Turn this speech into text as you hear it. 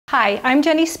Hi, I'm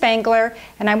Jenny Spangler,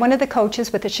 and I'm one of the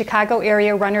coaches with the Chicago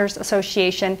Area Runners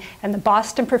Association and the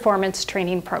Boston Performance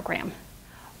Training Program.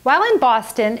 While in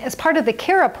Boston, as part of the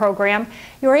CARA program,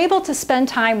 you're able to spend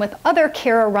time with other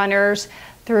CARA runners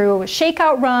through a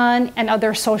shakeout run and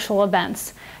other social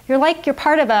events. You're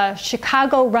part of a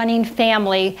Chicago running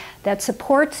family that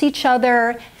supports each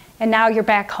other, and now you're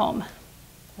back home.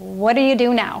 What do you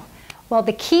do now? Well,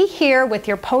 the key here with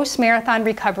your post-marathon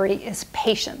recovery is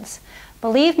patience.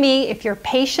 Believe me, if you're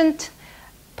patient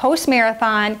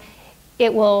post-marathon,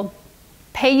 it will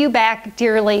pay you back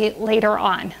dearly later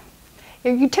on.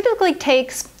 It typically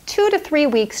takes 2 to 3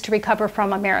 weeks to recover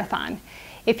from a marathon.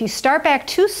 If you start back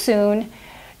too soon,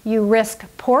 you risk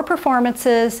poor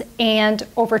performances and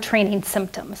overtraining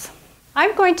symptoms.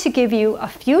 I'm going to give you a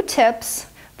few tips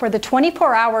for the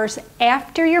 24 hours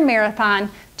after your marathon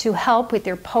to help with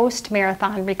your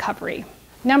post-marathon recovery.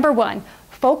 Number 1,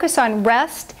 focus on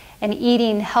rest and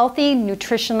eating healthy,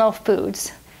 nutritional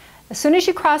foods. As soon as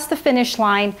you cross the finish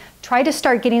line, try to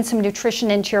start getting some nutrition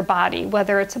into your body,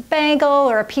 whether it's a bagel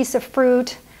or a piece of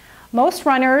fruit. Most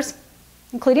runners,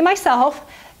 including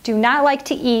myself, do not like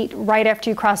to eat right after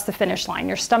you cross the finish line.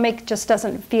 Your stomach just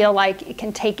doesn't feel like it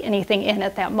can take anything in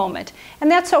at that moment.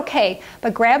 And that's okay,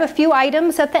 but grab a few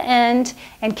items at the end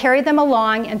and carry them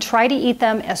along and try to eat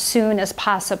them as soon as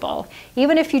possible.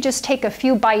 Even if you just take a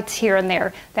few bites here and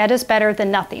there, that is better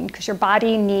than nothing because your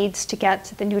body needs to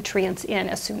get the nutrients in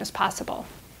as soon as possible.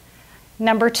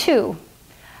 Number 2,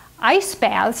 ice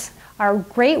baths are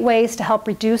great ways to help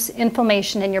reduce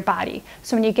inflammation in your body.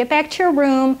 So when you get back to your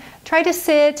room, try to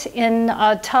sit in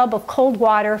a tub of cold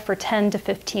water for 10 to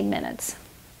 15 minutes.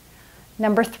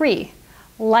 Number 3,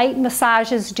 light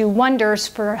massages do wonders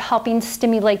for helping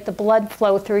stimulate the blood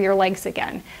flow through your legs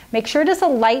again. Make sure it is a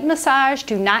light massage,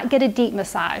 do not get a deep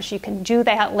massage. You can do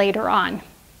that later on.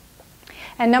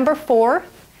 And number 4,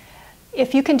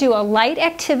 if you can do a light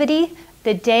activity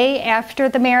the day after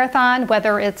the marathon,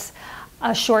 whether it's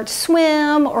a short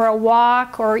swim or a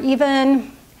walk or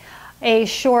even a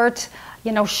short,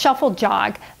 shuffle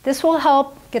jog. This will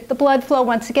help get the blood flow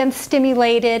once again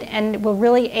stimulated and will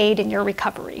really aid in your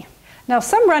recovery. Now,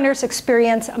 some runners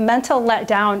experience a mental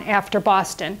letdown after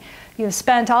Boston. You've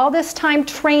spent all this time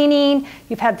training,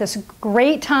 you've had this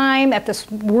great time at this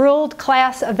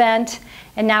world-class event,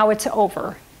 and now it's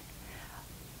over.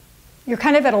 You're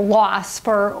kind of at a loss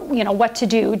for what to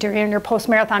do during your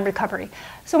post-marathon recovery.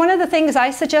 So one of the things I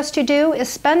suggest you do is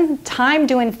spend time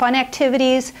doing fun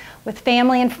activities with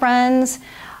family and friends,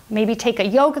 maybe take a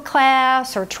yoga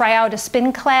class or try out a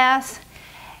spin class.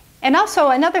 And also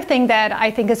another thing that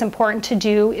I think is important to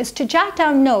do is to jot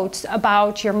down notes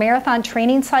about your marathon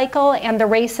training cycle and the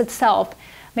race itself.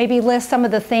 Maybe list some of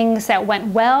the things that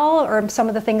went well or some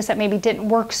of the things that maybe didn't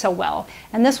work so well.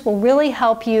 And this will really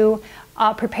help you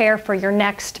prepare for your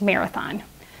next marathon.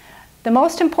 The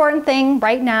most important thing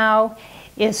right now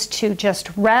is to just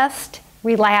rest,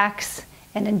 relax,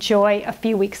 and enjoy a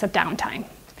few weeks of downtime.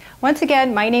 Once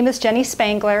again, my name is Jenny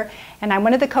Spangler, and I'm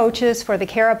one of the coaches for the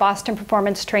CARA Boston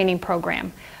Performance Training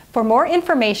Program. For more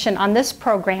information on this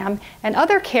program and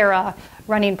other CARA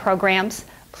running programs,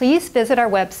 please visit our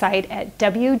website at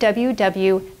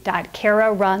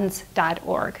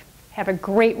www.cararuns.org. Have a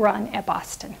great run at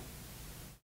Boston.